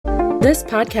This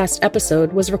podcast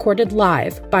episode was recorded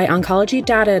live by Oncology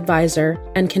Data Advisor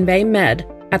and Convey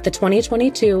Med at the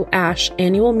 2022 ASH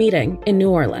annual meeting in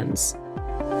New Orleans.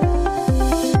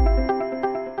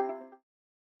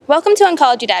 Welcome to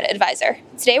Oncology Data Advisor.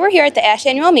 Today we're here at the ASH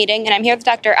annual meeting, and I'm here with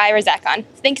Dr. Ira Zakon.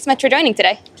 Thank you so much for joining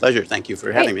today. Pleasure. Thank you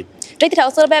for having me. Would you like to tell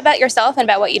us a little bit about yourself and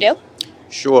about what you do?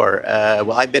 Sure.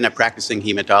 Well, I've been a practicing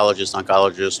hematologist,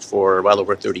 oncologist for well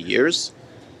over 30 years.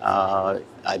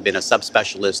 I've been a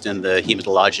subspecialist in the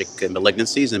hematologic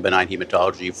malignancies and benign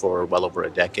hematology for well over a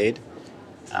decade.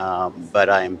 But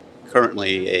I'm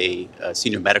currently a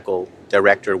senior medical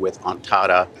director with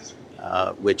Ontada,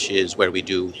 which is where we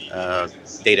do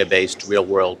data-based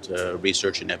real-world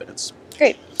research and evidence.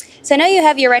 Great. So I know you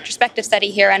have your retrospective study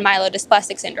here on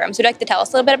myelodysplastic syndromes. Would you like to tell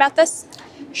us a little bit about this?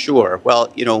 Sure. Well,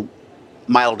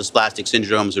 myelodysplastic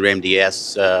syndromes, or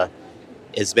MDS,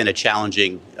 has been a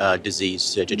challenging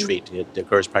disease to treat. It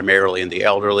occurs primarily in the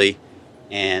elderly,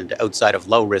 and outside of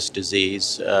low-risk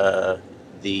disease,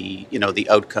 the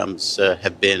outcomes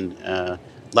have been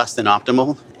less than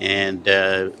optimal and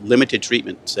limited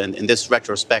treatments. And this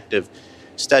retrospective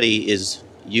study is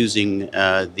using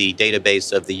the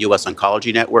database of the U.S.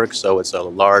 Oncology Network, so it's a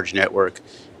large network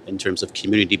in terms of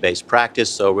community-based practice,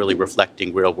 so really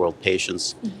reflecting real-world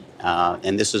patients.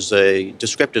 And this is a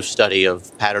descriptive study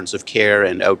of patterns of care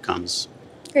and outcomes.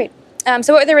 Great.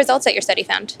 So what were the results that your study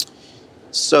found?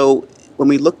 So when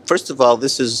we look, first of all,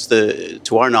 this is,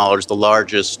 to our knowledge, the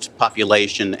largest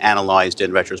population analyzed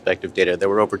in retrospective data. There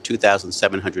were over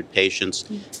 2,700 patients,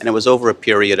 and it was over a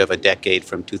period of a decade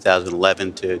from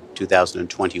 2011 to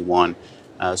 2021.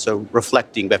 So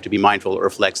reflecting, we have to be mindful, it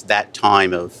reflects that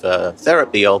time of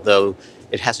therapy, although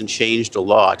it hasn't changed a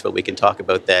lot, but we can talk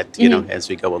about that, as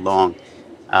we go along.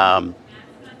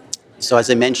 So as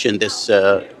I mentioned,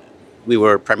 we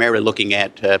were primarily looking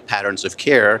at patterns of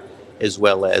care as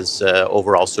well as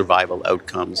overall survival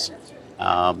outcomes.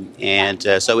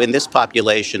 So in this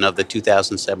population of the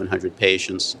 2,700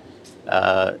 patients,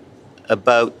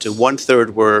 about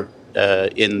one-third were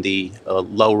in the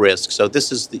low risk. So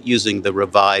this is using the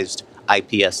revised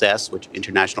IPSS, which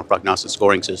International Prognostic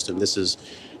Scoring System. This is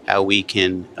how we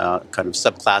can kind of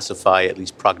subclassify, at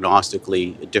least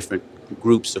prognostically, different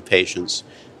groups of patients.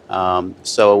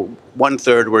 So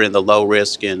one-third were in the low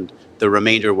risk, and the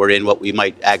remainder were in what we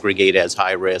might aggregate as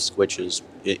high risk, which is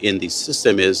in the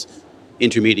system is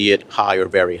intermediate, high, or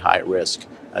very high risk.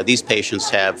 These patients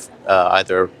have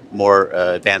either more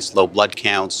advanced low blood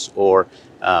counts or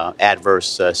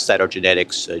adverse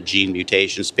cytogenetics, gene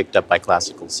mutations picked up by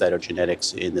classical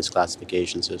cytogenetics in this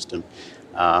classification system.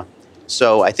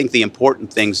 So I think the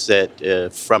important things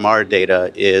that from our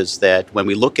data is that when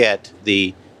we look at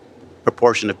the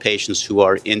proportion of patients who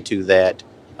are into that,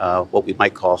 what we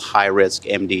might call high-risk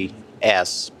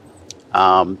MDS,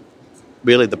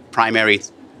 really the primary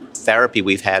therapy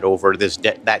we've had over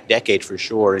that decade for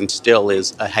sure, and still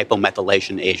is a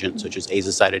hypomethylation agent such as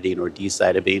azacitidine or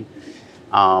decitabine.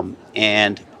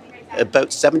 And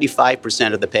about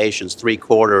 75% of the patients,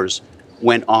 three-quarters,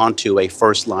 went on to a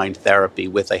first-line therapy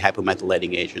with a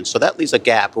hypomethylating agent. So that leaves a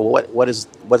gap. Well,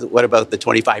 what about the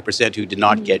 25% who did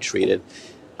not get treated?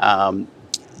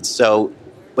 So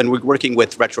when we're working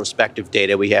with retrospective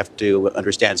data, we have to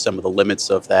understand some of the limits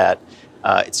of that.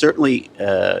 It's certainly,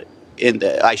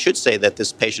 I should say that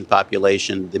this patient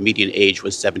population, the median age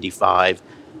was 75,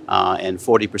 and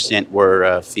 40%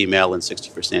 were female and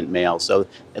 60% male. So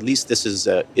at least this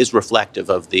is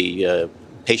reflective of the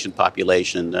patient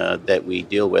population that we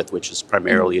deal with, which is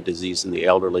primarily a disease in the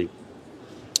elderly.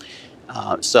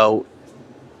 So,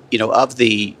 of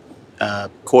the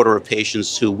quarter of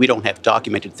patients who we don't have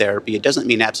documented therapy, it doesn't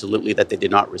mean absolutely that they did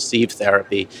not receive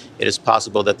therapy. It is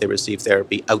possible that they received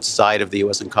therapy outside of the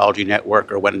U.S. Oncology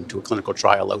Network or went into a clinical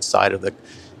trial outside of the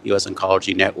U.S.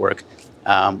 Oncology Network.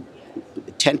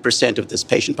 10% of this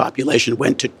patient population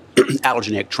went to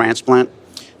allogeneic transplant.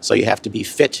 So you have to be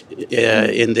fit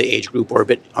in the age group or a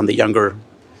bit on the younger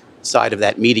side of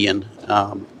that median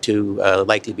to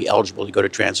likely be eligible to go to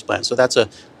transplant. So that's a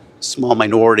small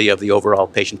minority of the overall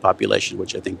patient population,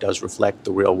 which I think does reflect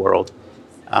the real world.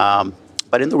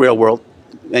 But in the real world,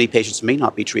 many patients may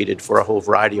not be treated for a whole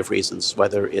variety of reasons,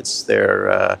 whether it's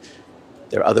their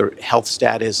other health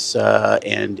status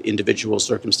and individual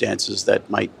circumstances that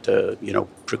might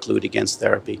preclude against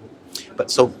therapy. But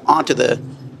so on to the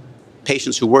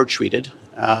patients who were treated,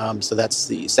 so that's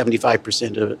the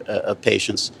 75% of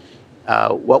patients.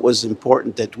 What was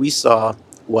important that we saw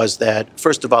was that,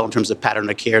 first of all, in terms of pattern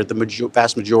of care, the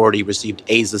vast majority received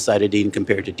azacitidine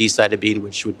compared to decitabine,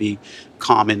 which would be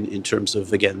common in terms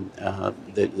of, again,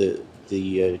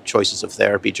 the choices of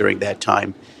therapy during that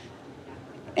time.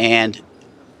 And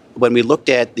when we looked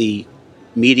at the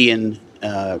median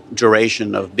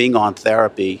duration of being on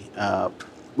therapy,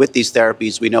 with these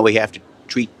therapies, we know we have to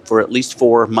treat for at least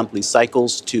 4 monthly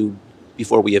cycles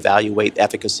before we evaluate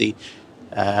efficacy.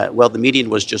 Well, the median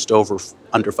was just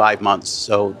under 5 months.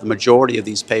 So the majority of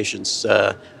these patients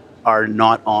are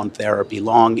not on therapy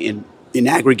long, in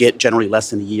aggregate, generally less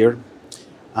than a year.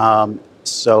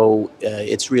 So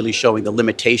it's really showing the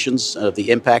limitations of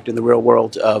the impact in the real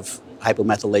world of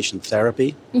hypomethylation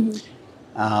therapy.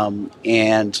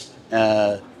 And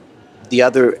the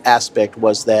other aspect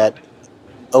was that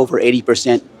over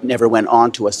 80% never went on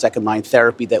to a second-line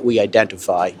therapy that we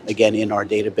identify, again, in our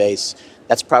database.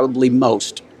 That's probably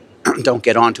most don't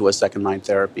get on to a second-line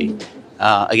therapy.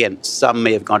 Again, some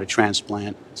may have gone to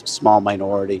transplant, small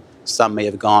minority. Some may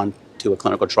have gone to a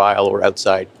clinical trial or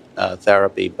outside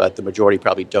therapy, but the majority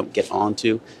probably don't get on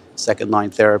to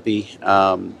second-line therapy.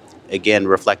 Again,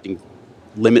 reflecting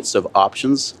limits of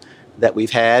options that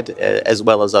we've had, as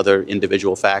well as other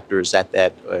individual factors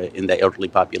in the elderly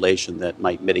population that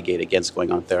might mitigate against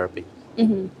going on therapy.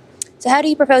 So how do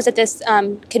you propose that this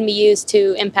can be used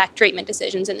to impact treatment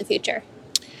decisions in the future?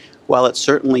 Well, it's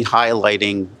certainly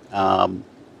highlighting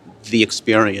the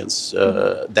experience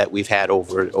that we've had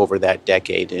over that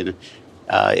decade, and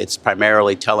it's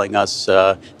primarily telling us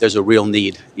there's a real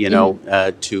need,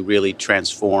 to really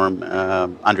transform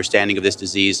understanding of this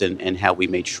disease and how we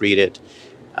may treat it.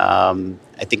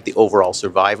 I think the overall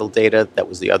survival data, that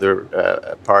was the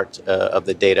other part of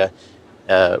the data,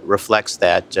 reflects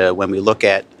that when we look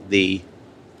at the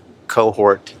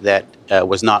cohort that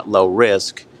was not low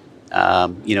risk,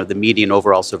 the median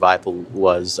overall survival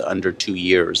was under 2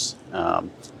 years.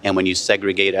 And when you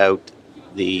segregate out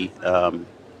the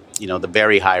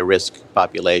very high risk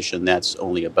population, that's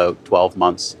only about 12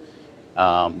 months.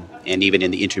 And even in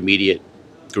the intermediate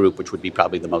group, which would be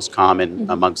probably the most common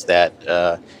amongst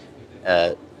that,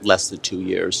 less than 2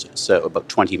 years, so about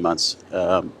 20 months.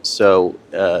 So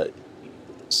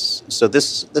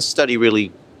this study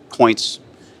really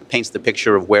paints the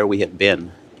picture of where we have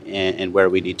been and where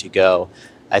we need to go.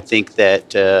 I think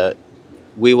that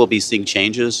we will be seeing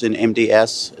changes in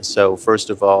MDS. So first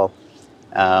of all,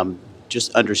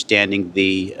 just understanding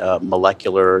the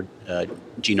molecular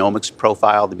genomics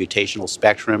profile, the mutational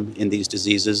spectrum in these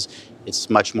diseases. It's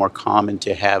much more common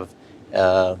to have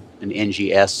an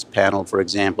NGS panel, for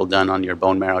example, done on your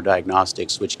bone marrow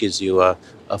diagnostics, which gives you a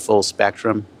full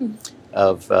spectrum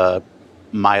of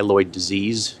myeloid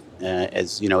disease.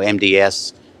 As you know,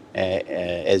 MDS,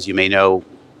 as you may know,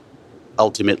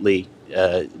 ultimately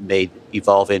may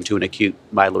evolve into an acute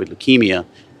myeloid leukemia,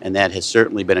 and that has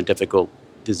certainly been a difficult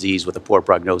disease with a poor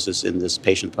prognosis in this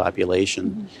patient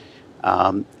population.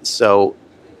 So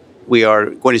we are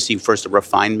going to see first a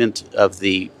refinement of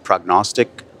the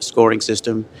prognostic scoring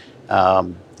system,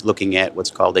 looking at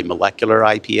what's called a molecular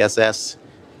IPSS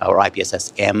or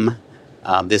IPSS-M.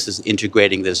 This is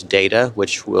integrating this data,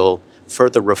 which will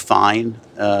further refine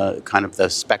kind of the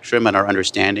spectrum and our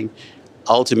understanding.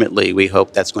 Ultimately, we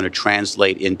hope that's going to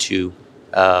translate into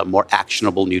more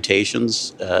actionable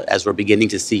mutations, as we're beginning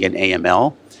to see in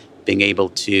AML, being able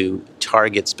to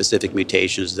target specific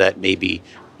mutations that may be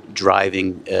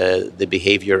driving the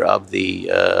behavior of the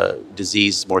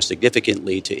disease more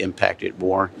significantly to impact it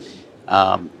more.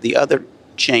 The other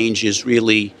change is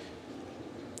really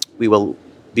we will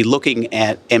be looking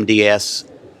at MDS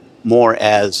more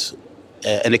as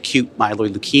an acute myeloid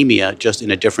leukemia, just in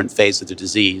a different phase of the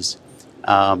disease.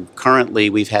 Currently,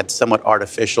 we've had somewhat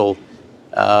artificial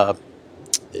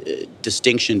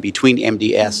distinction between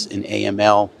MDS and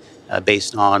AML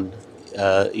based on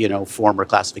former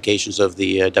classifications of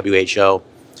the WHO,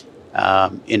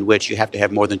 in which you have to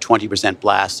have more than 20%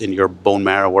 blasts in your bone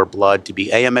marrow or blood to be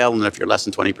AML, and if you're less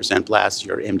than 20% blasts,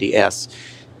 you're MDS.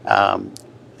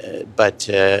 But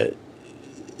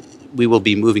we will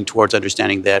be moving towards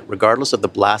understanding that regardless of the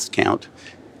blast count,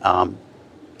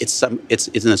 it's in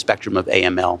the spectrum of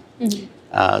AML.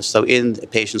 So in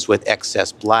patients with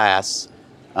excess blasts,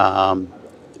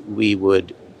 we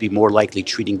would be more likely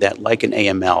treating that like an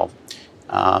AML.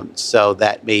 So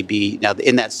that may be, now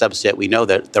in that subset, we know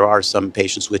that there are some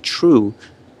patients with true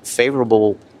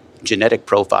favorable genetic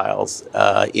profiles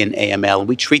in AML, and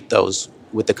we treat those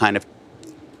with the kind of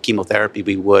chemotherapy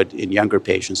we would in younger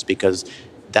patients because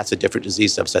that's a different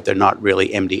disease subset. They're not really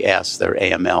MDS, they're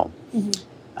AML.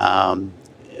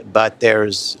 But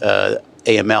there's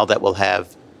AML that will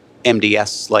have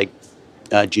MDS-like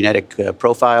genetic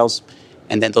profiles,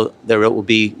 and then there will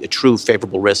be a true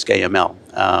favorable risk AML.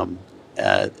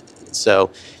 So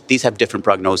these have different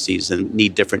prognoses and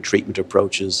need different treatment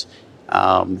approaches.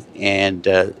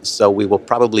 So we will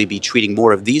probably be treating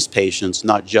more of these patients,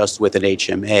 not just with an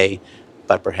HMA,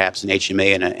 but perhaps an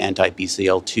HMA and an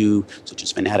anti-BCL2, such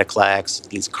as venetoclax,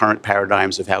 these current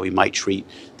paradigms of how we might treat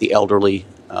the elderly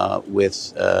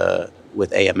with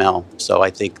AML. So I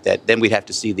think that then we'd have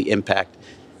to see the impact.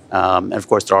 And of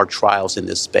course, there are trials in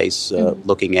this space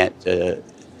looking at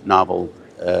novel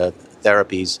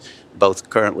therapies, both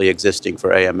currently existing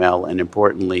for AML and,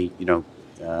 importantly,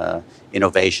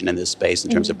 innovation in this space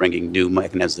in terms of bringing new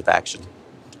mechanisms of action.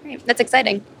 Great. That's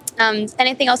exciting.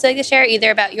 Anything else you'd like to share,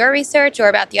 either about your research or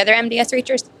about the other MDS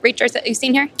research that you've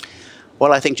seen here?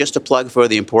 Well, I think just a plug for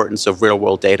the importance of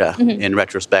real-world data in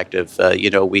retrospective.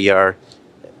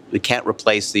 We can't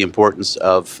replace the importance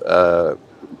of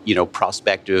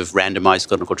prospective randomized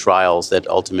clinical trials that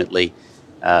ultimately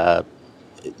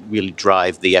really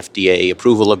drive the FDA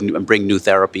approval of and bring new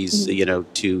therapies,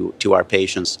 to our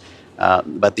patients.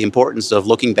 But the importance of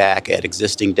looking back at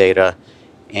existing data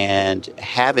and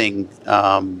having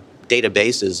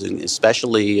databases, and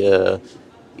especially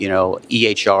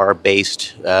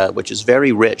EHR-based, which is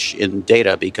very rich in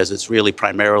data because it's really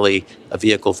primarily a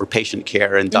vehicle for patient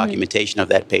care and documentation of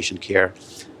that patient care.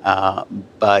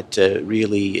 But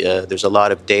there's a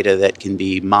lot of data that can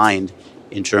be mined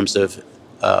in terms of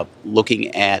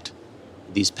looking at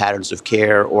these patterns of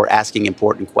care or asking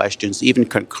important questions, even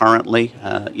concurrently.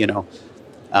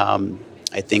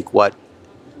 I think what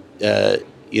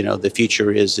the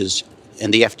future is,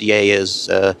 and the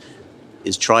FDA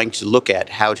is trying to look at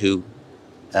how to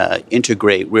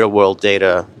integrate real-world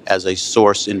data as a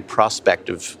source in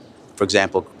prospective, for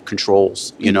example,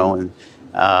 controls,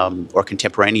 or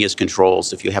contemporaneous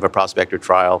controls. If you have a prospective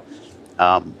trial,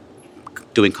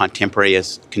 doing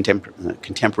contemporaneous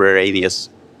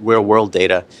real-world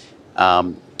data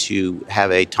to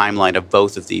have a timeline of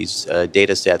both of these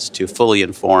data sets to fully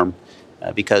inform,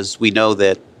 because we know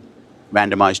that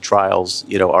randomized trials,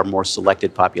 are more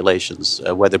selected populations,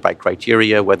 whether by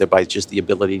criteria, whether by just the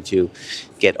ability to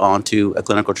get onto a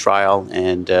clinical trial.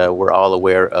 And we're all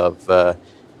aware of, the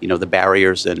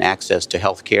barriers and access to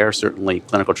health care. Certainly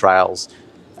clinical trials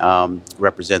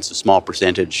represents a small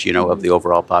percentage, of the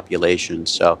overall population.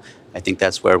 So I think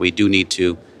that's where we do need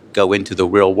to go into the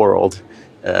real world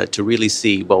to really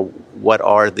see, well, what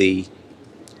are the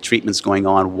treatments going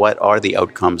on? What are the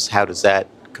outcomes? How does that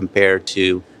compare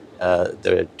to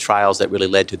the trials that really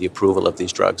led to the approval of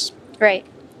these drugs? Right.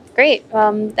 Great.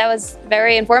 That was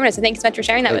very informative. So thanks so much for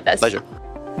sharing that with us. Pleasure.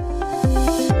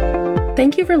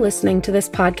 Thank you for listening to this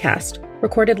podcast,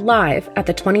 recorded live at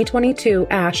the 2022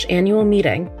 ASH Annual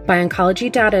Meeting by Oncology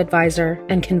Data Advisor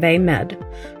and Convey Med.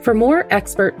 For more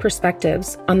expert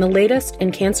perspectives on the latest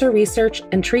in cancer research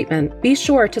and treatment, be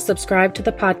sure to subscribe to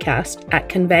the podcast at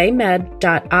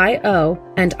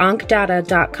conveymed.io and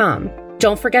oncdata.com.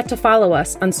 Don't forget to follow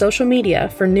us on social media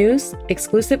for news,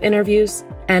 exclusive interviews,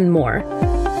 and more.